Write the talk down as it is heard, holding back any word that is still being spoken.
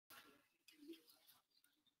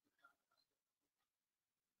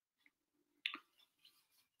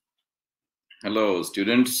Hello,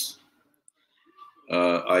 students.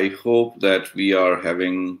 I hope that we are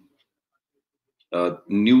having a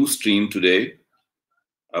new stream today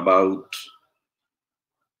about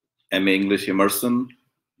MA English Immersion.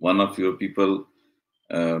 One of your people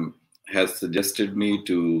has suggested me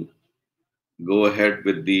to go ahead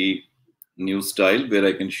with the new style where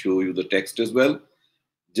I can show you the text as well.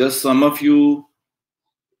 Just some of you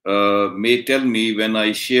may tell me when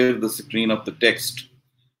I share the screen of the text.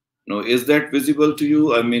 Is that visible to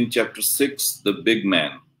you? I'm in chapter 6, the big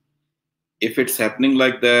man. If it's happening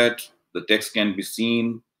like that, the text can be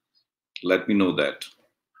seen. Let me know that.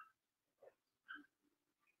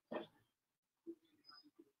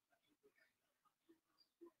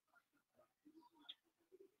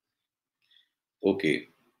 Okay.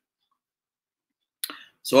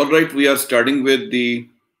 So, all right, we are starting with the,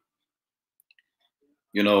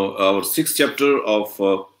 our sixth chapter of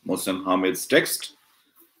Moth and Hamid's text.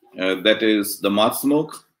 That is the Moth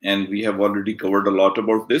smoke, and we have already covered a lot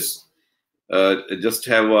about this. Just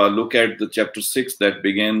have a look at the chapter 6 that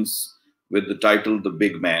begins with the title, The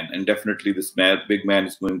Big Man. And definitely this big man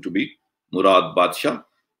is going to be Murad Badshah.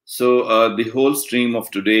 So the whole stream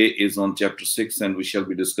of today is on chapter 6, and we shall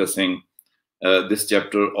be discussing this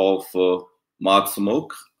chapter of Moth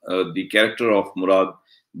smoke. The character of Murad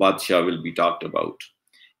Badshah will be talked about.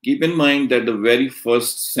 Keep in mind that the very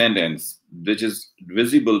first sentence, which is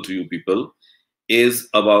visible to you people, is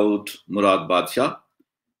about Murad Badshah,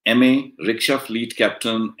 MA, rickshaw fleet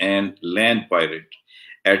captain and land pirate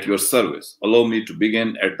at your service. Allow me to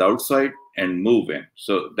begin at the outside and move in.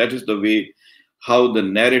 So that is the way how the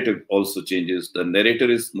narrative also changes. The narrator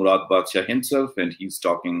is Murad Badshah himself, and he's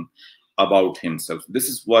talking about himself. This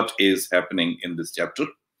is what is happening in this chapter.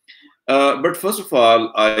 But first of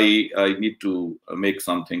all, I need to make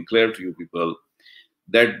something clear to you people,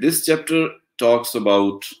 that this chapter talks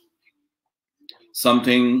about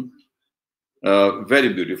something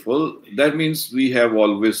very beautiful. That means we have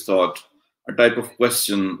always thought a type of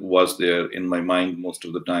question was there in my mind most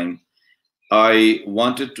of the time. I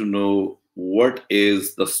wanted to know what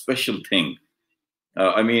is the special thing.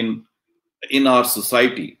 I mean, in our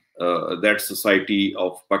society, that society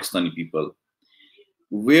of Pakistani people,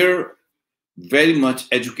 where very much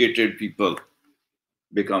educated people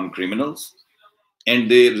become criminals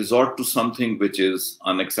and they resort to something which is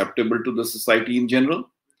unacceptable to the society in general.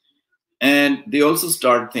 And they also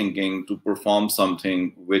start thinking to perform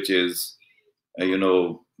something which is,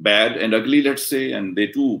 bad and ugly, let's say, and they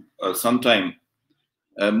too sometimes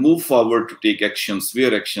move forward to take actions,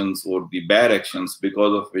 severe actions, or the bad actions,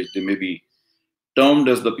 because of which they may be termed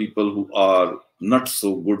as the people who are not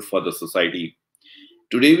so good for the society.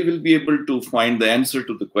 Today, we will be able to find the answer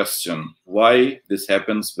to the question why this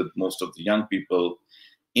happens with most of the young people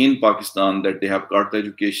in Pakistan, that they have got the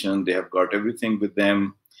education, they have got everything with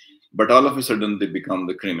them, but all of a sudden they become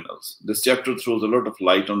the criminals. This chapter throws a lot of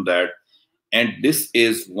light on that. And this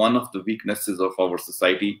is one of the weaknesses of our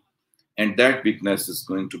society. And that weakness is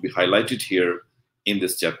going to be highlighted here in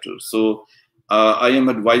this chapter. So I am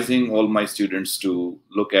advising all my students to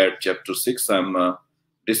look at chapter 6. I'm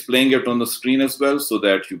displaying it on the screen as well, so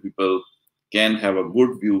that you people can have a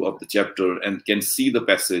good view of the chapter and can see the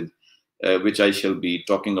passage which I shall be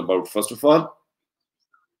talking about. First of all,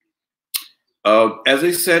 as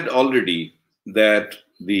I said already, that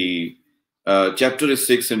the chapter is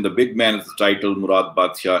 6 and the big man is titled Murad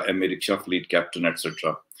Badshah, a rickshaw fleet captain,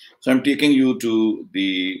 etc. So I'm taking you to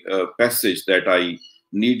the passage that I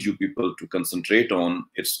need you people to concentrate on.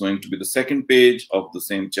 It's going to be the second page of the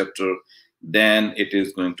same chapter. Then it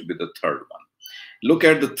is going to be the third one. Look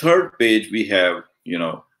at the third page. We have,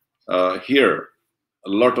 here a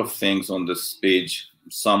lot of things on this page.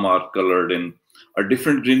 Some are colored in a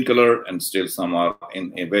different green color, and still some are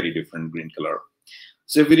in a very different green color.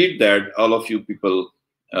 So if we read that, all of you people,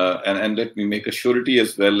 and let me make a surety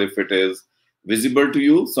as well, if it is visible to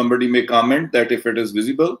you, somebody may comment that if it is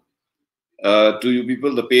visible to you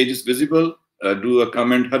people, the page is visible. Do a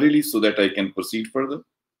comment hurriedly so that I can proceed further.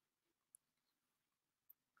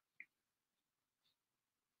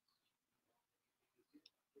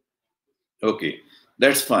 Okay,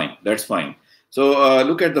 that's fine. That's fine. So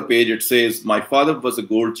look at the page. It says, my father was a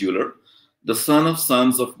gold jeweler, the son of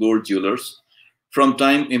sons of gold jewelers. From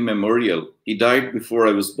time immemorial, he died before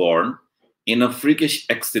I was born in a freakish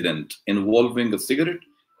accident involving a cigarette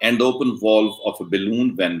and the open valve of a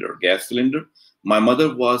balloon vendor gas cylinder. My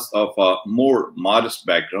mother was of a more modest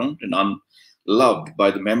background and unloved by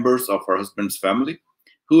the members of her husband's family,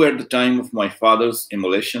 who at the time of my father's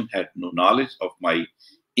immolation had no knowledge of my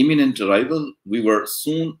imminent arrival. We were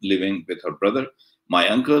soon living with her brother, my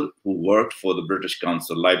uncle, who worked for the British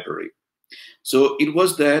Council Library. So it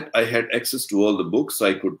was that I had access to all the books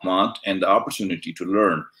I could want and the opportunity to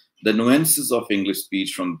learn the nuances of English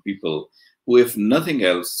speech from people who, if nothing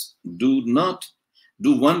else, do not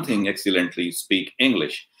do one thing excellently, speak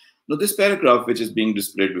English. Now, this paragraph, which is being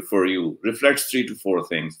displayed before you, reflects three to four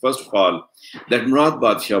things. First of all, that Murad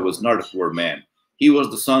Badshah was not a poor man. He was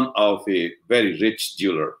the son of a very rich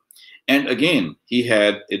jeweler. And again, he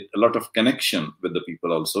had a lot of connection with the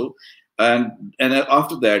people also. And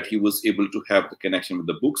after that, he was able to have the connection with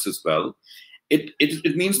the books as well.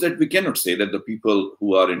 It means that we cannot say that the people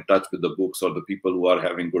who are in touch with the books or the people who are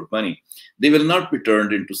having good money, they will not be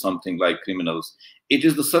turned into something like criminals. It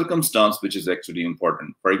is the circumstance which is actually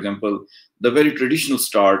important. For example, the very traditional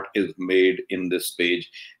start is made in this page,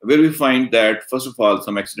 where we find that, first of all,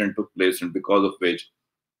 some accident took place, and because of which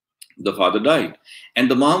the father died, and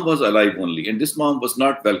the mom was alive only, and this mom was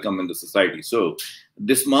not welcome in the society. So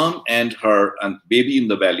this mom and her and baby in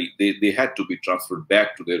the valley, they had to be transferred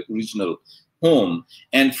back to their original home,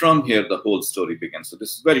 and from here the whole story begins. So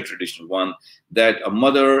this is very traditional one, that a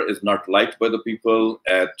mother is not liked by the people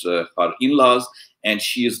at her in-laws, and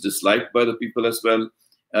she is disliked by the people as well,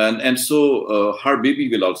 and so her baby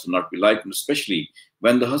will also not be liked, especially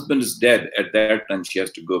when the husband is dead. At that time she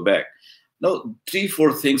has to go back. Now, three,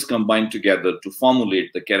 four things combine together to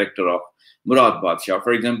formulate the character of Murad Badshah.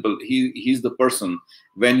 For example, he's the person,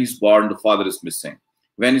 when he's born, the father is missing.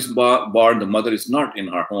 When he's born, the mother is not in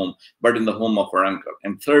her home, but in the home of her uncle.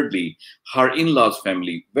 And thirdly, her in-laws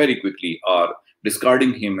family very quickly are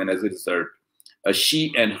discarding him, and as a result,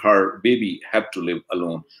 she and her baby have to live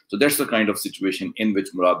alone. So that's the kind of situation in which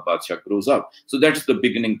Murad Badshah grows up. So that's the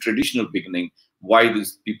beginning, traditional beginning, why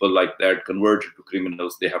these people like that converted to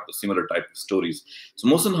criminals. They have the similar type of stories. So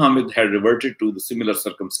Mohsen Hamid had reverted to the similar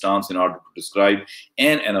circumstance in order to describe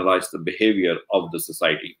and analyze the behavior of the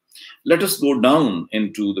society. Let us go down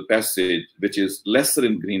into the passage, which is lesser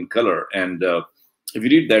in green color. And if you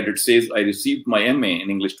read that, it says, I received my MA in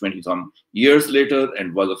English 20-some years later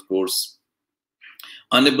and was, of course,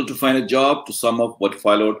 unable to find a job. To sum up what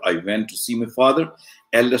followed, I went to see my father,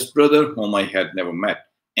 eldest brother, whom I had never met,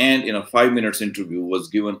 and in a 5 minutes interview was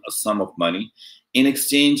given a sum of money in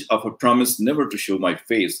exchange of a promise never to show my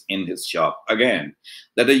face in his shop again,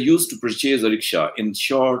 that I used to purchase a rickshaw. In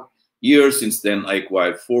short years since then, I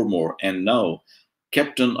acquired 4 more, and now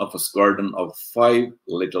captain of a squadron of 5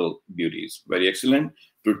 little beauties. Very excellent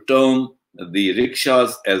to term the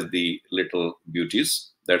rickshaws as the little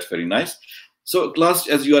beauties. That's very nice. So class,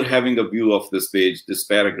 as you are having a view of this page, this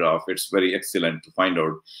paragraph, it's very excellent to find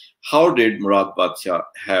out how did Murad Badshah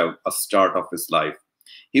have a start of his life.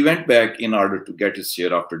 He went back in order to get his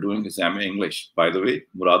share after doing his MA English. By the way,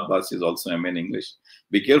 Murad Badshah is also MA in English.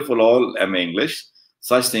 Be careful, all MA English.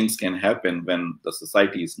 Such things can happen when the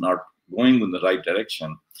society is not going in the right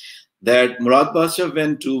direction. That Murad Badshah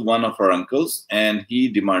went to one of our uncles and he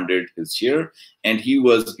demanded his share, and he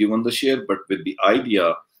was given the share, but with the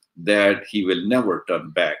idea that he will never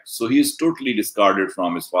turn back. So he is totally discarded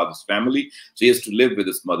from his father's family. So he has to live with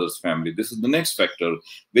his mother's family. This is the next factor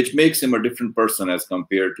which makes him a different person as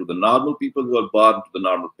compared to the normal people who are born to the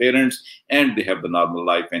normal parents and they have the normal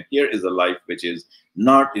life. And here is a life which is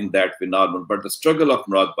not in that way normal. But the struggle of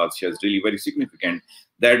Murad Badshah is really very significant,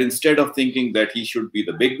 that instead of thinking that he should be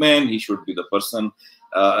the big man, he should be the person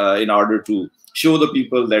in order to show the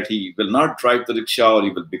people that he will not drive the rickshaw or he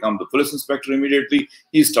will become the police inspector immediately,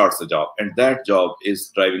 he starts the job. And that job is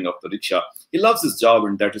driving of the rickshaw. He loves his job,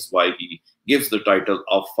 and that is why he gives the title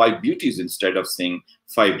of 5 beauties instead of saying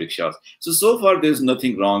 5 rickshaws. So far there's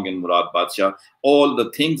nothing wrong in Murad Badshah. All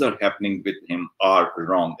the things are happening with him are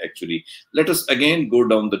wrong actually. Let us again go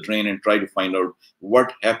down the drain and try to find out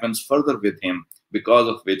what happens further with him, because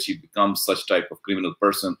of which he becomes such type of criminal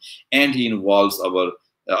person, and he involves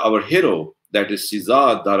our hero, that is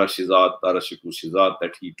Shizad, Darashiku Shizad,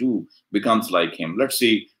 that he too becomes like him. Let's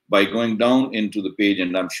see by going down into the page,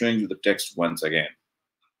 and I'm showing you the text once again.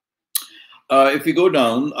 If we go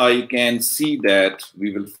down, I can see that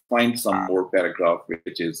we will find some more paragraph,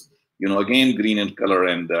 which is, again, green in color.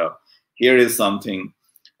 And here is something.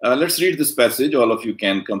 Let's read this passage. All of you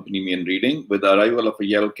can accompany me in reading. With the arrival of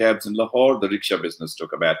yellow cabs in Lahore, the rickshaw business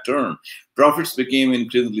took a bad turn. Profits became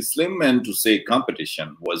increasingly slim, and to say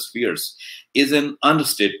competition was fierce is an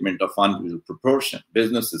understatement of unusual proportion.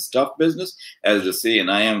 Business is tough business, as they say, and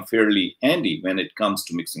I am fairly handy when it comes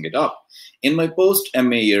to mixing it up. In my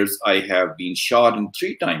post-MA years, I have been shot in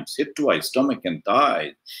 3 times, hit twice, stomach and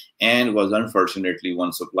thigh, and was unfortunately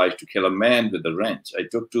once obliged to kill a man with a wrench. I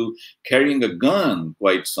took to carrying a gun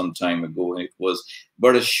quite some time ago, and it was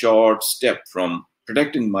but a short step from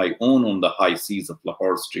protecting my own on the high seas of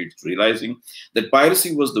Lahore streets, realizing that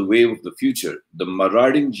piracy was the wave of the future. The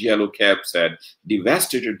marauding yellow cabs had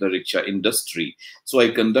devastated the rickshaw industry, so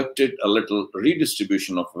I conducted a little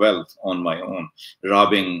redistribution of wealth on my own,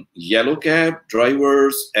 robbing yellow cab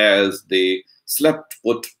drivers as they slept,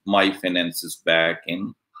 put my finances back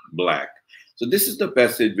in black. So this is the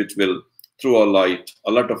passage which will throw a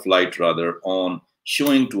lot of light rather, on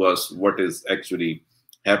showing to us what is actually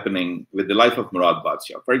happening with the life of Murad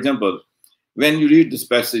Badshah. For example, when you read this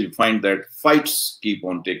passage, you find that fights keep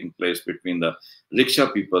on taking place between the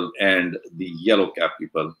rickshaw people and the yellow cab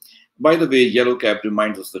people. By the way, yellow cab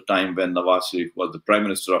reminds us the time when Nawaz Sharif was the prime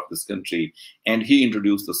minister of this country, and he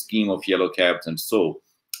introduced the scheme of yellow cabs, and so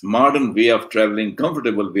modern way of traveling,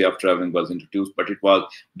 comfortable way of traveling was introduced, but it was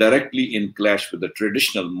directly in clash with the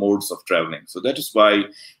traditional modes of traveling. So that is why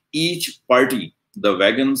each party, the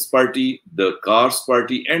wagons party, the cars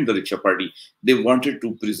party, and the rickshaw party, they wanted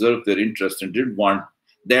to preserve their interest and didn't want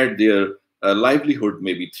that their livelihood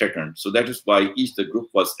may be threatened. So that is why each the group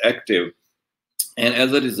was active, and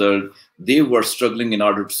as a result, they were struggling in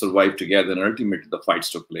order to survive together, and ultimately the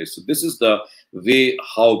fights took place. So this is the way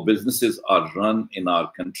how businesses are run in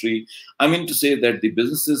our country. I mean to say that the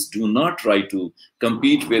businesses do not try to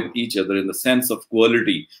compete with each other in the sense of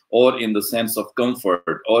quality or in the sense of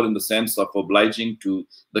comfort or in the sense of obliging to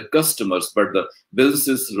the customers, but the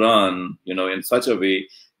businesses run, in such a way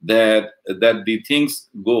that the things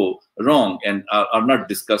go wrong and are not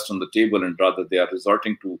discussed on the table, and rather they are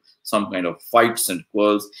resorting to some kind of fights and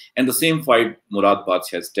quarrels. And the same fight Murad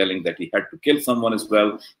Badshah is telling that he had to kill someone as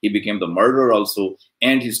well. He became the murderer also,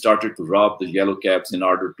 and he started to rob the yellow cabs in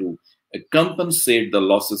order to compensate the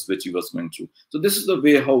losses which he was going through. So this is the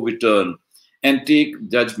way how we turn and take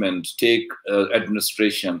judgment, take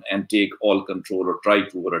administration, and take all control, or try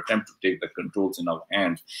to, or attempt to take the controls in our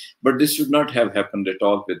hands. But this should not have happened at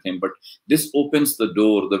all with him. But this opens the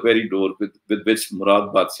door, the very door with which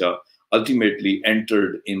Murad Badshah ultimately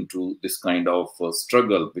entered into this kind of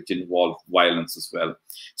struggle, which involved violence as well.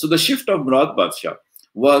 So the shift of Murad Badshah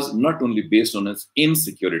was not only based on his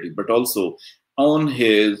insecurity, but also on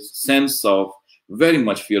his sense of very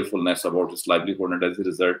much fearfulness about his livelihood, and as a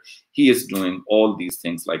result, he is doing all these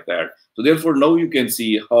things like that. So therefore, now you can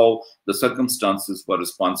see how the circumstances were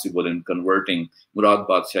responsible in converting Murad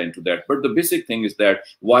Badshah into that. But the basic thing is that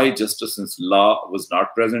why justice and law was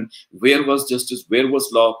not present? Where was justice? Where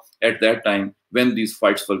was law at that time when these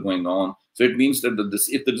fights were going on? So it means that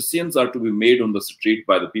if the decisions are to be made on the street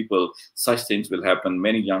by the people, such things will happen.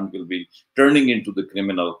 Many young will be turning into the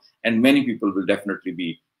criminal, and many people will definitely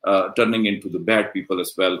be turning into the bad people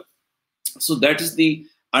as well. So that is the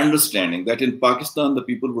understanding that in Pakistan, the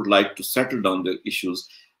people would like to settle down their issues,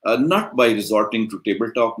 not by resorting to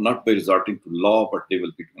table talk, not by resorting to law, but they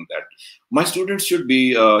will be doing that. My students should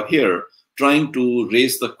be here trying to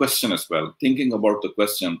raise the question as well, thinking about the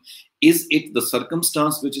question, is it the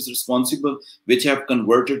circumstance which is responsible, which have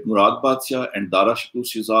converted Murad Badshah and Darashiku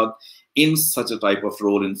Shizad in such a type of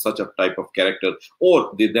role, in such a type of character,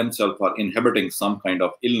 or they themselves are inhabiting some kind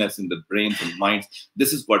of illness in their brains and minds?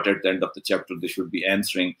 This is what at the end of the chapter they should be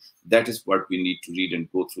answering. That is what we need to read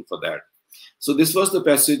and go through for that. So this was the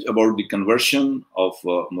passage about the conversion of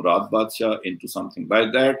Murad Badshah into something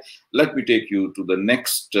like that. Let me take you to the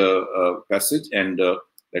next passage, and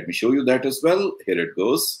let me show you that as well. Here it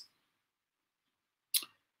goes.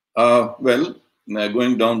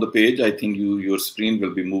 Going down the page, I think your screen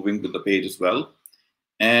will be moving with the page as well.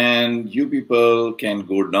 And you people can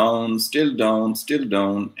go down, still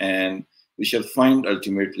down, and we shall find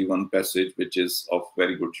ultimately one passage which is of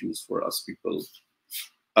very good use for us people.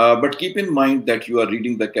 But keep in mind that you are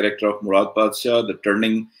reading the character of Murad Badshah. The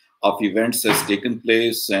turning of events has taken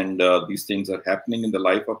place, and these things are happening in the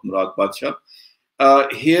life of Murad Badshah.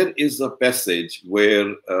 Here is a passage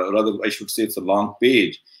where, rather I should say it's a long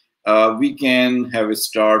page. We can have a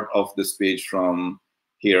start of this page from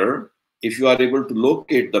here. If you are able to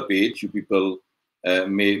locate the page, you people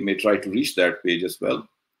may try to reach that page as well.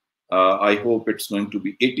 I hope it's going to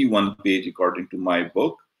be 81 page according to my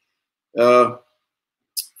book.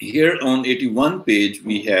 Here on 81 page,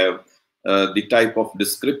 we have the type of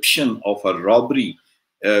description of a robbery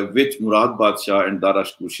which Murad Badshah and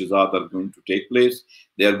Darashiku Shizad are going to take place.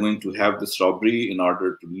 They are going to have this robbery in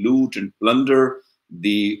order to loot and plunder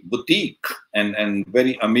the boutique, and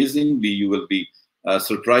very amazingly, you will be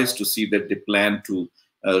surprised to see that they plan to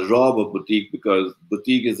rob a boutique, because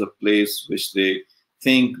boutique is a place which they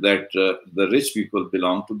think that the rich people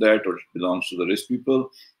belong to that, or it belongs to the rich people.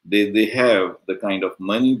 They have the kind of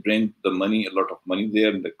money, bring the money, a lot of money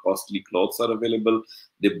there, and the costly clothes are available.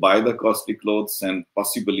 They buy the costly clothes, and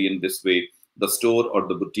possibly in this way The store or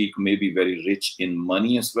the boutique may be very rich in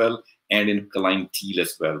money as well and in clientele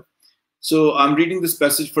as well. So I'm reading this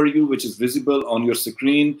passage for you, which is visible on your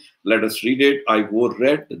screen. Let us read it. I wore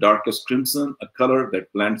red, the darkest crimson, a color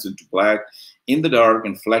that blends into black in the dark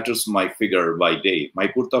and flatters my figure by day. My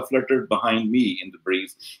kurta fluttered behind me in the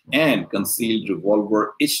breeze, and concealed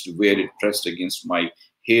revolver itched where it pressed against my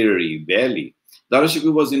hairy belly.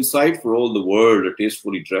 Darashiku was inside for all the world, a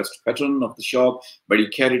tastefully dressed patron of the shop, but he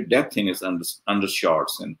carried death in his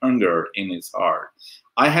undershorts and hunger in his heart.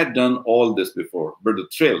 I had done all this before, but the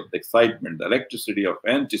thrill, the excitement, the electricity of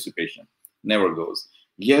anticipation never goes.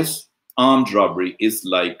 Yes, armed robbery is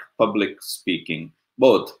like public speaking.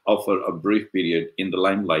 Both offer a brief period in the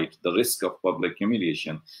limelight, the risk of public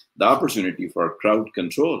humiliation, the opportunity for crowd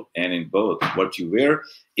control, and in both, what you wear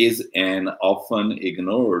is an often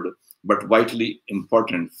ignored but vitally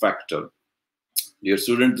important factor. Dear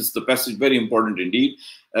student, this is the passage very important indeed.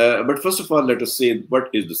 But first of all, let us say what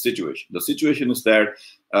is the situation. The situation is that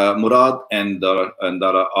Murad and Dara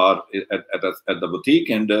are at the boutique,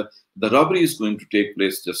 and the robbery is going to take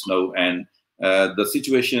place just now. And the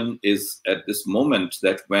situation is at this moment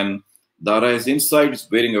that when Dara is inside, he's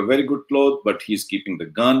wearing a very good cloth, but he's keeping the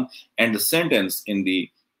gun. And the sentence in the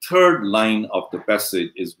third line of the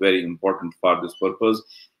passage is very important for this purpose.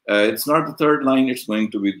 It's not the third line, it's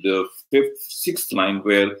going to be the sixth line,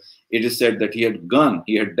 where it is said that he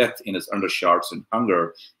had death in his undershorts and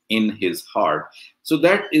hunger in his heart. So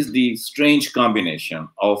that is the strange combination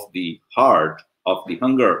of the heart, of the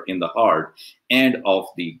hunger in the heart, and of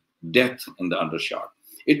the death in the undershirt.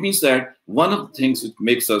 It means that one of the things which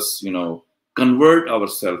makes us, convert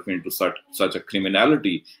ourselves into such a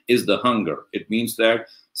criminality is the hunger. It means that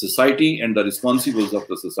society and the responsibles of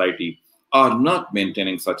the society are not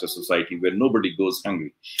maintaining such a society where nobody goes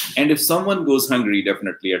hungry. And if someone goes hungry,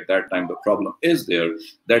 definitely at that time the problem is there,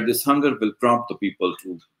 that this hunger will prompt the people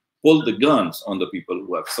to pull the guns on the people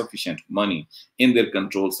who have sufficient money in their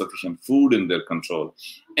control, sufficient food in their control.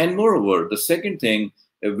 And moreover, the second thing,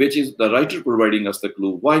 which is the writer providing us the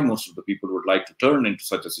clue why most of the people would like to turn into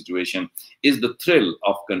such a situation, is the thrill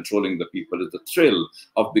of controlling the people, is the thrill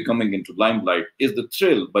of becoming into limelight, is the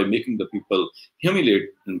thrill by making the people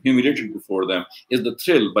humiliated before them, is the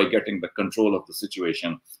thrill by getting the control of the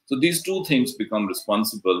situation. So these two things become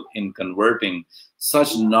responsible in converting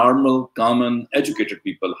such normal, common, educated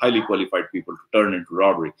people, highly qualified people to turn into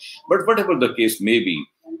robbery. But whatever the case may be,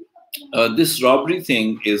 this robbery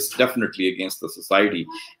thing is definitely against the society,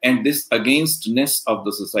 and this againstness of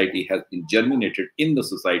the society has been germinated in the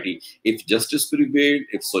society. If justice prevailed,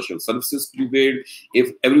 if social services prevailed,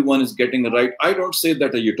 if everyone is getting a right, I don't say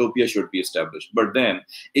that a utopia should be established, but then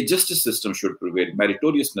a justice system should prevail,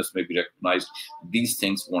 meritoriousness may be recognized, these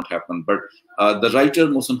things won't happen. But the writer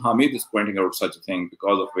Mohsen Hamid is pointing out such a thing,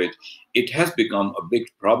 because of which it has become a big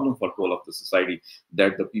problem for whole of the society,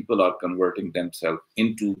 that the people are converting themselves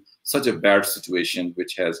into such a bad situation,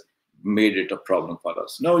 which has made it a problem for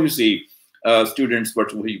us. Now, you see, students,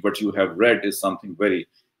 what you have read is something very,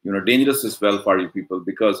 dangerous as well for you people,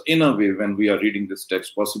 because in a way, when we are reading this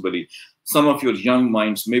text, possibly some of your young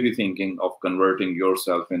minds may be thinking of converting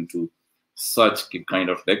yourself into such kind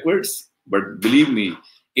of backwards. But believe me,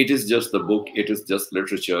 it is just the book, it is just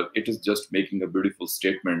literature, it is just making a beautiful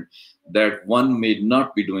statement that one may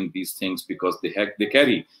not be doing these things because they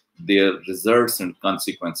carry their results and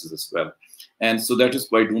consequences as well. And so that is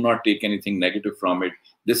why do not take anything negative from it.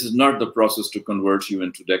 This is not the process to convert you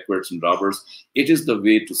into backwards and robbers. It is the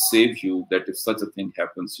way to save you, that if such a thing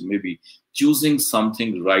happens, you may be choosing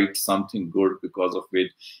something right, something good, because of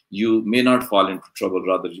which you may not fall into trouble.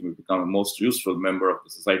 Rather, you may become a most useful member of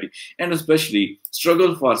the society, and especially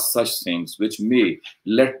struggle for such things which may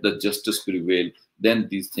let the justice prevail. Then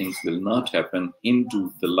these things will not happen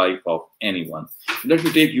into the life of anyone. Let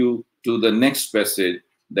me take you to the next passage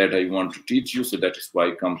that I want to teach you. So that is why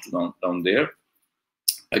I come to down there.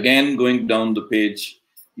 Again, going down the page,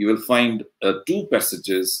 you will find two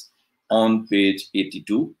passages on page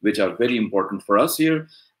 82, which are very important for us here.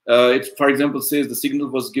 It, for example, says the signal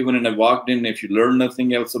was given and I walked in. If you learn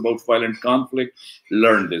nothing else about violent conflict,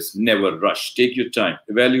 learn this. Never rush. Take your time.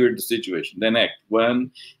 Evaluate the situation. Then act. When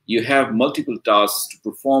you have multiple tasks to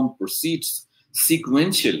perform, proceed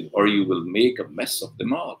sequentially, or you will make a mess of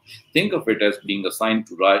them all. Think of it as being assigned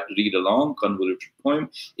to read a long, convoluted poem.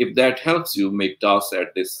 If that helps you make tasks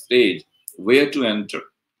at this stage, where to enter,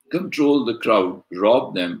 control the crowd,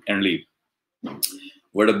 rob them, and leave.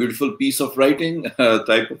 What a beautiful piece of writing,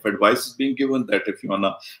 type of advice is being given, that if you're on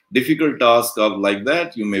a difficult task of like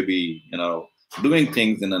that, you may be, doing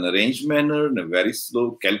things in an arranged manner, in a very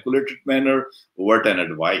slow, calculated manner. What an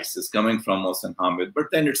advice is coming from Mohsen Hamid. But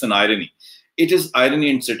then it's an irony. It is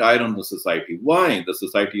irony and satire on the society. Why the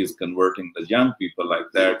society is converting the young people like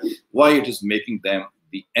that? Why it is making them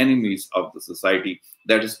the enemies of the society?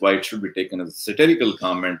 That is why it should be taken as a satirical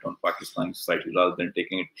comment on Pakistani society rather than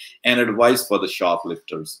taking it an advice for the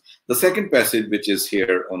shoplifters. The second passage, which is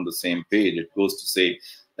here on the same page, it goes to say,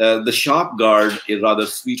 the shop guard, a rather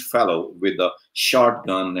sweet fellow with a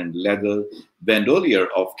shotgun and leather bandolier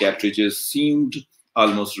of cartridges, seemed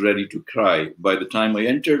almost ready to cry. By the time I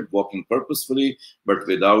entered, walking purposefully but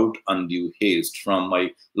without undue haste. From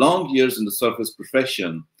my long years in the service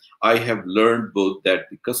profession, I have learned both that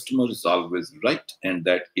the customer is always right and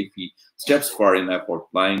that if he steps far enough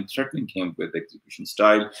outlying, threatening him with execution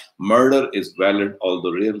style, murder is valid,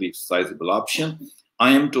 although rarely exercisable option.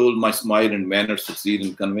 I am told my smile and manner succeed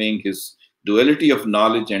in conveying his duality of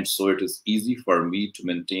knowledge, and so it is easy for me to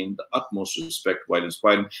maintain the utmost respect while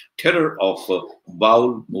inspiring terror of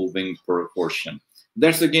bowel-moving proportion.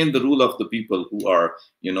 That's again the rule of the people who are,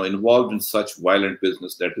 involved in such violent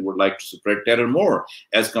business, that they would like to spread terror more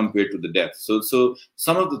as compared to the death. So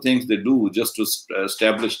some of the things they do just to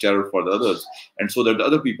establish terror for the others, and so that the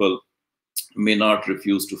other people may not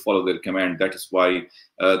refuse to follow their command. That is why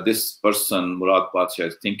this person, Murad Badshah,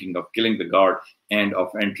 is thinking of killing the guard and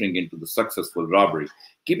of entering into the successful robbery.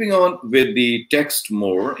 Keeping on with the text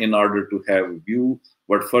more in order to have a view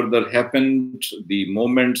what further happened, the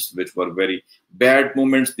moments which were very bad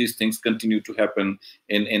moments, these things continue to happen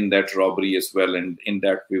in that robbery as well. And in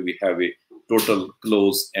that way, we have a total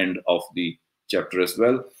close end of the chapter as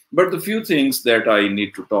well. But the few things that I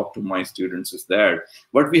need to talk to my students is that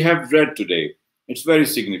what we have read today, it's very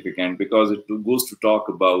significant because it goes to talk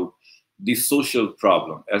about the social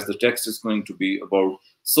problem, as the text is going to be about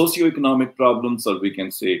socioeconomic problems, or we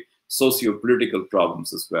can say socio-political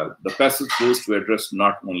problems as well. The passage goes to address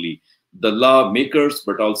not only the law makers,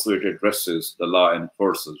 but also it addresses the law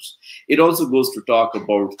enforcers. It also goes to talk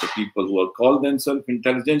about the people who are called themselves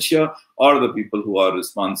intelligentsia, or the people who are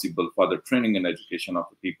responsible for the training and education of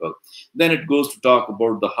the people. Then it goes to talk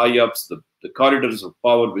about the high-ups, the corridors of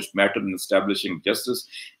power which matter in establishing justice,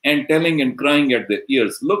 and telling and crying at their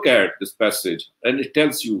ears. Look at this passage, and it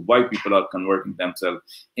tells you why people are converting themselves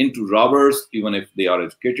into robbers, even if they are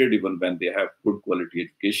educated, even when they have good quality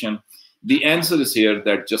education. The answer is here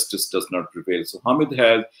that justice does not prevail. So Hamid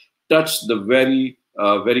has touched the very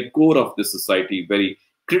core of this society, very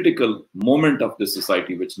critical moment of this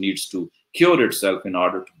society, which needs to cure itself in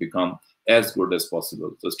order to become as good as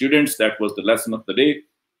possible. So students, that was the lesson of the day.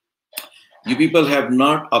 You people have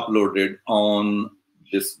not uploaded on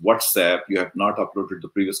this WhatsApp, you have not uploaded the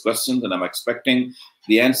previous questions, and I'm expecting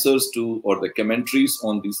the answers to, or the commentaries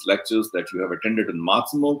on these lectures that you have attended in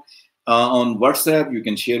Massimo. On WhatsApp, you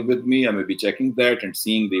can share with me. I may be checking that and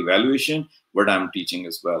seeing the evaluation, what I'm teaching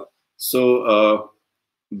as well. So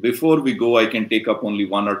before we go, I can take up only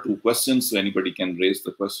one or two questions, so anybody can raise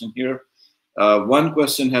the question here. One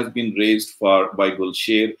question has been raised by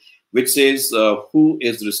Gulsher, which says, who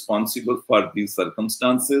is responsible for these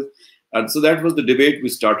circumstances? And so that was the debate we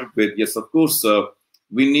started with. Yes, of course,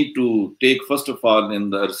 we need to take, first of all, in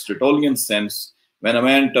the Aristotelian sense, when a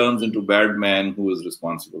man turns into a bad man, who is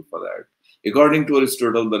responsible for that? According to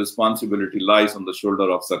Aristotle, the responsibility lies on the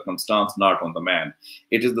shoulder of circumstance, not on the man.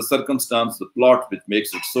 It is the circumstance, the plot, which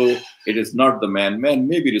makes it so. It is not the man. Man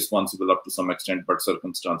may be responsible up to some extent, but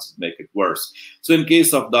circumstances make it worse. So in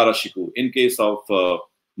case of Darashiku, in case of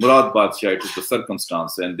Murad Badshah, it is the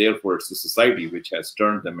circumstance, and therefore it's the society which has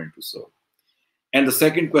turned them into so. And the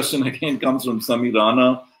second question again comes from Samir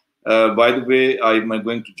Rana. By the way, I'm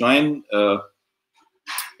going to join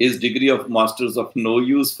his degree of masters of no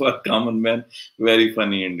use for common men. Very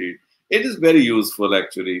funny indeed. It is very useful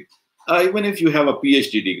actually. Even if you have a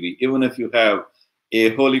PhD degree, even if you have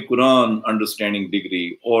a Holy Quran understanding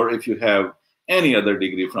degree, or if you have any other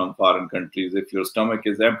degree from foreign countries, if your stomach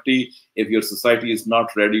is empty, if your society is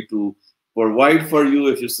not ready to provide for you,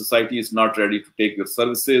 if your society is not ready to take your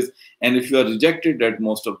services, and if you are rejected at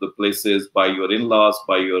most of the places by your in-laws,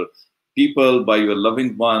 by your people, by your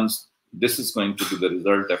loving ones, this is going to be the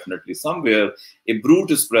result definitely. Somewhere a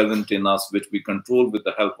brute is present in us which we control with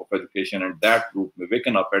the help of education, and that brute may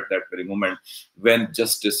waken up at that very moment when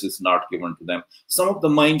justice is not given to them. Some of the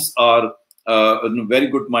minds are very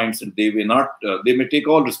good minds, and they may not, they may take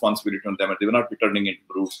all responsibility on them, and they will not be turning into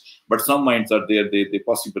brutes. But some minds are there, they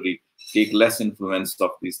possibly take less influence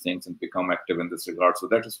of these things and become active in this regard. So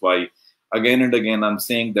that is why again and again I'm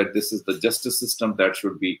saying that this is the justice system that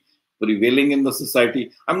should be prevailing in the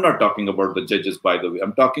society. I'm not talking about the judges, by the way.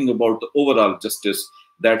 I'm talking about the overall justice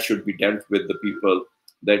that should be dealt with the people,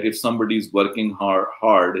 that if somebody is working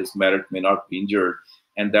hard, his merit may not be injured.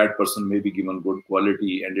 and that person may be given good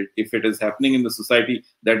quality. And if it is happening in the society,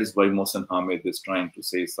 that is why Mohsen Hamid is trying to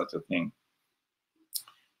say such a thing.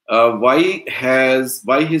 Why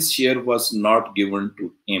his share was not given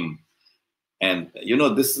to him? And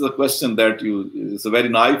this is a question that it's a very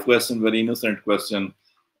naive question, very innocent question.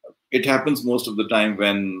 It happens most of the time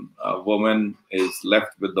when a woman is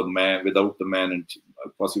left with the man, without the man, and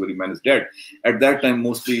possibly man is dead. At that time,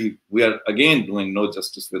 mostly we are again doing no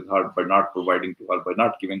justice with her by not providing to her, by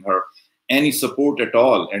not giving her any support at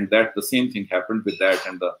all. And that the same thing happened with that,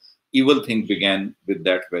 and the evil thing began with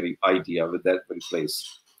that very idea, with that very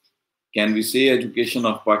place. Can we say education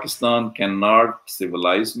of Pakistan cannot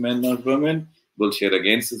civilize men or women? Gulsher,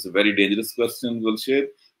 again, it's a very dangerous question, Gulsher.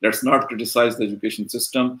 Let's not criticize the education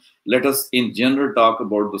system. Let us, in general, talk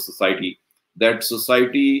about the society. That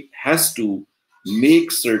society has to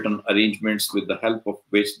make certain arrangements with the help of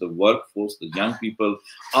which the workforce, the young people,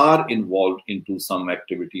 are involved into some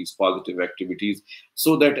activities, positive activities,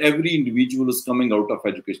 so that every individual is coming out of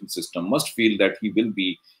education system must feel that he will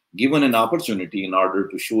be given an opportunity in order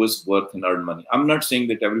to show his worth and earn money. I'm not saying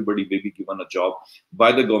that everybody may be given a job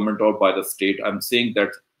by the government or by the state. I'm saying that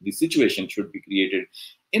the situation should be created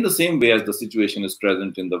in the same way as the situation is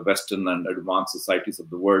present in the Western and advanced societies of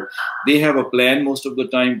the world. They have a plan most of the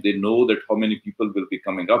time. They know that how many people will be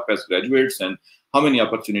coming up as graduates and how many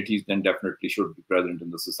opportunities then definitely should be present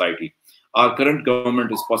in the society. Our current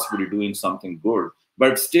government is possibly doing something good,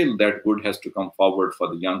 but still that good has to come forward for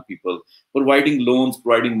the young people. Providing loans,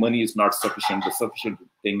 providing money is not sufficient. The sufficient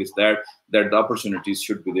thing is that the opportunities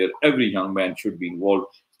should be there. Every young man should be involved.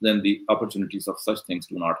 Then the opportunities of such things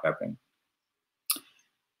do not happen.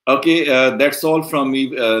 Okay, that's all from me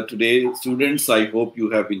today, students. I hope you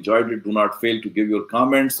have enjoyed it. Do not fail to give your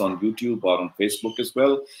comments on YouTube or on Facebook as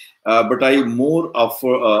well. But I more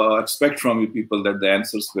expect from you people that the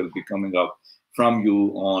answers will be coming up from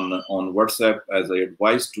you on WhatsApp, as I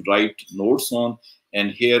advise to write notes on. And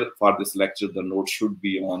here for this lecture, the note should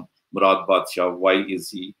be on Murad Badshah. Why is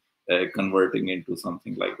he converting into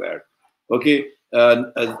something like that? Okay,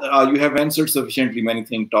 you have answered sufficiently many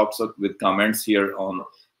things, talks with comments here on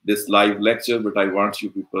this live lecture, but I want you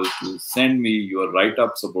people to send me your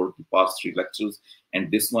write-ups about the past 3 lectures and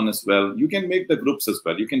this one as well. You can make the groups as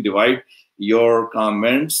well. You can divide your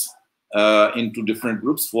comments into different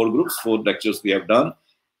groups, 4 lectures we have done,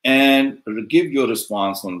 and give your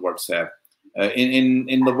response on WhatsApp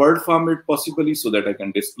in the Word format possibly, so that I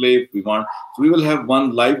can display if we want. So we will have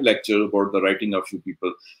one live lecture about the writing of you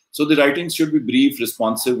people. So the writings should be brief,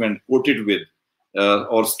 responsive, and quoted with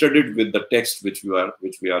or studied with the text which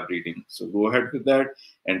we are reading. So go ahead with that,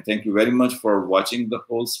 and thank you very much for watching the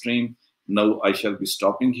whole stream. Now I shall be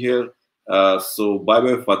stopping here. So bye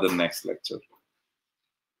bye for the next lecture.